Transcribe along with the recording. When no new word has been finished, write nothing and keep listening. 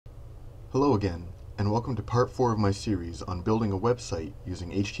Hello again, and welcome to part 4 of my series on building a website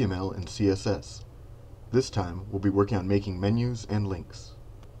using HTML and CSS. This time, we'll be working on making menus and links.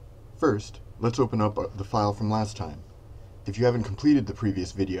 First, let's open up the file from last time. If you haven't completed the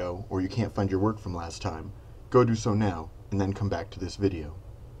previous video, or you can't find your work from last time, go do so now, and then come back to this video.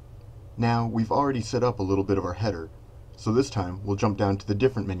 Now, we've already set up a little bit of our header, so this time we'll jump down to the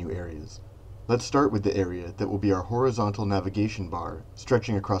different menu areas. Let's start with the area that will be our horizontal navigation bar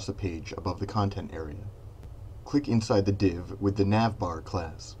stretching across the page above the content area. Click inside the div with the navbar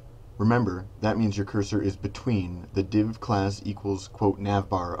class. Remember, that means your cursor is between the div class equals quote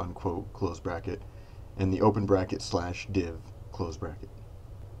navbar unquote close bracket and the open bracket slash div close bracket.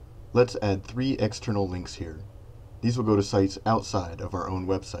 Let's add 3 external links here. These will go to sites outside of our own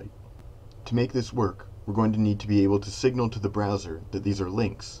website. To make this work, we're going to need to be able to signal to the browser that these are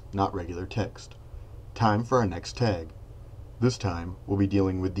links, not regular text. Time for our next tag. This time, we'll be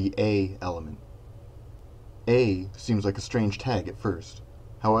dealing with the A element. A seems like a strange tag at first.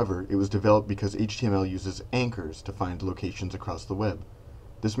 However, it was developed because HTML uses anchors to find locations across the web.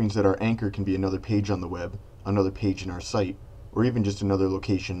 This means that our anchor can be another page on the web, another page in our site, or even just another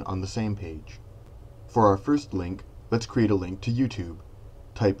location on the same page. For our first link, let's create a link to YouTube.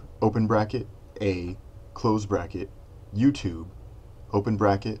 Type open bracket A close bracket YouTube open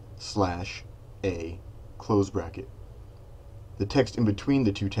bracket slash A close bracket. The text in between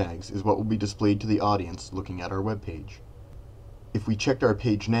the two tags is what will be displayed to the audience looking at our web page. If we checked our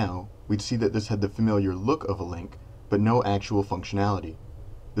page now, we'd see that this had the familiar look of a link, but no actual functionality.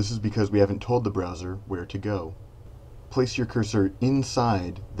 This is because we haven't told the browser where to go. Place your cursor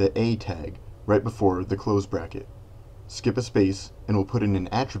inside the A tag right before the close bracket. Skip a space, and we'll put in an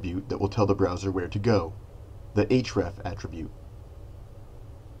attribute that will tell the browser where to go, the href attribute.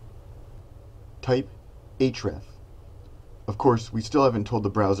 Type href. Of course, we still haven't told the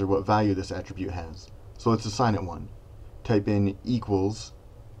browser what value this attribute has, so let's assign it one. Type in equals,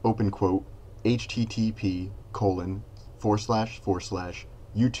 open quote,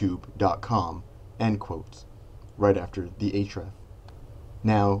 http://youtube.com, end quotes, right after the href.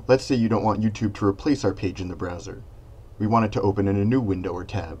 Now, let's say you don't want YouTube to replace our page in the browser. We want it to open in a new window or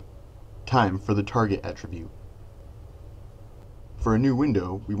tab. Time for the target attribute. For a new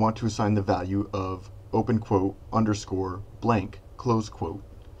window, we want to assign the value of open quote underscore blank close quote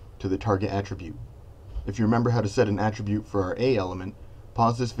to the target attribute. If you remember how to set an attribute for our A element,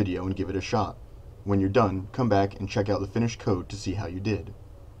 pause this video and give it a shot. When you're done, come back and check out the finished code to see how you did.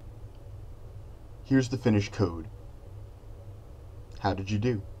 Here's the finished code. How did you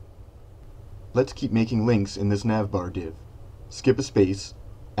do? Let's keep making links in this navbar div. Skip a space,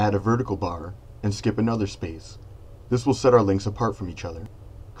 add a vertical bar, and skip another space. This will set our links apart from each other.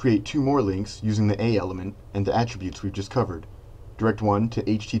 Create 2 more links using the A element and the attributes we've just covered. Direct one to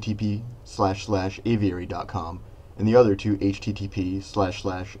http://aviary.com and the other to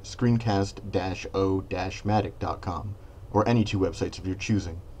http://screencast-o-matic.com, or any 2 websites of your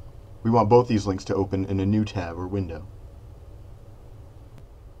choosing. We want both these links to open in a new tab or window.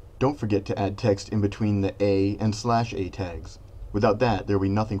 Don't forget to add text in between the A and /A tags. Without that, there will be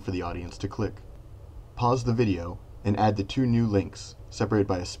nothing for the audience to click. Pause the video and add the 2 new links, separated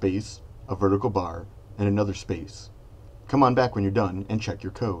by a space, a vertical bar, and another space. Come on back when you're done and check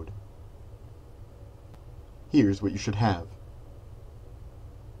your code. Here's what you should have.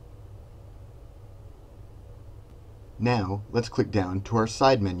 Now, let's click down to our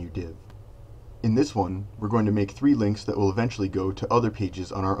side menu div. In this one, we're going to make 3 links that will eventually go to other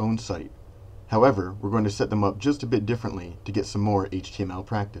pages on our own site. However, we're going to set them up just a bit differently to get some more HTML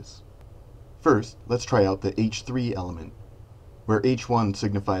practice. First, let's try out the H3 element. Where H1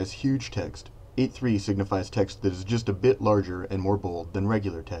 signifies huge text, H3 signifies text that is just a bit larger and more bold than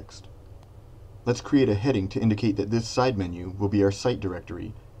regular text. Let's create a heading to indicate that this side menu will be our site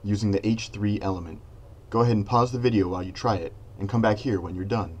directory using the H3 element. Go ahead and pause the video while you try it, and come back here when you're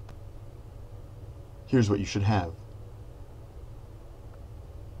done. Here's what you should have.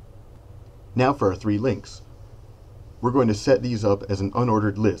 Now for our 3 links. We're going to set these up as an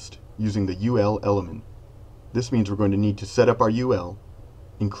unordered list using the UL element. This means we're going to need to set up our UL,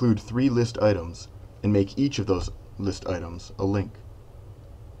 include 3 list items, and make each of those list items a link.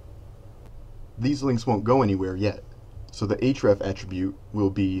 These links won't go anywhere yet, so the href attribute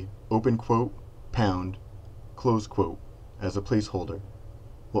will be open quote, pound, close quote as a placeholder.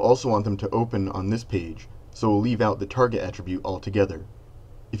 We'll also want them to open on this page, so we'll leave out the target attribute altogether.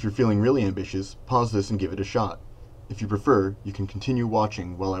 If you're feeling really ambitious, pause this and give it a shot. If you prefer, you can continue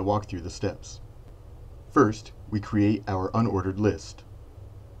watching while I walk through the steps. First, we create our unordered list.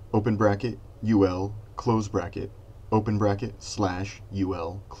 Open bracket, UL, close bracket, open bracket,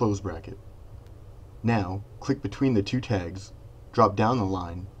 /ul, close bracket. Now, click between the two tags, drop down the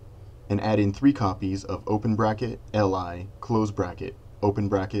line, and add in 3 copies of open bracket, li, close bracket, open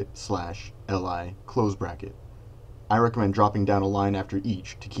bracket, /li, close bracket. I recommend dropping down a line after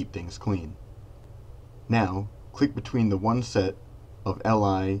each to keep things clean. Now, click between the one set of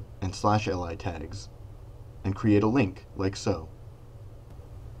li and /li tags, and create a link like so.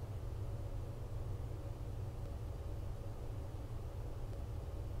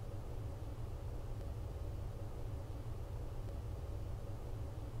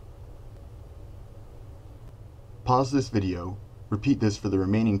 Pause this video, repeat this for the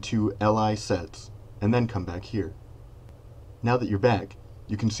remaining 2 li sets, and then come back here. Now that you're back,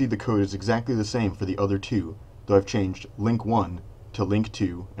 you can see the code is exactly the same for the other 2, though I've changed link 1 to link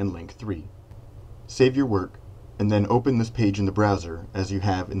 2 and link 3. Save your work, and then open this page in the browser as you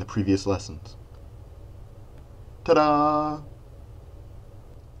have in the previous lessons. Ta-da!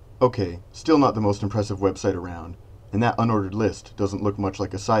 Okay, still not the most impressive website around, and that unordered list doesn't look much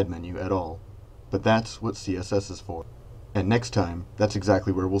like a side menu at all. But that's what CSS is for. And next time, that's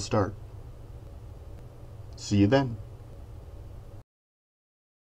exactly where we'll start. See you then.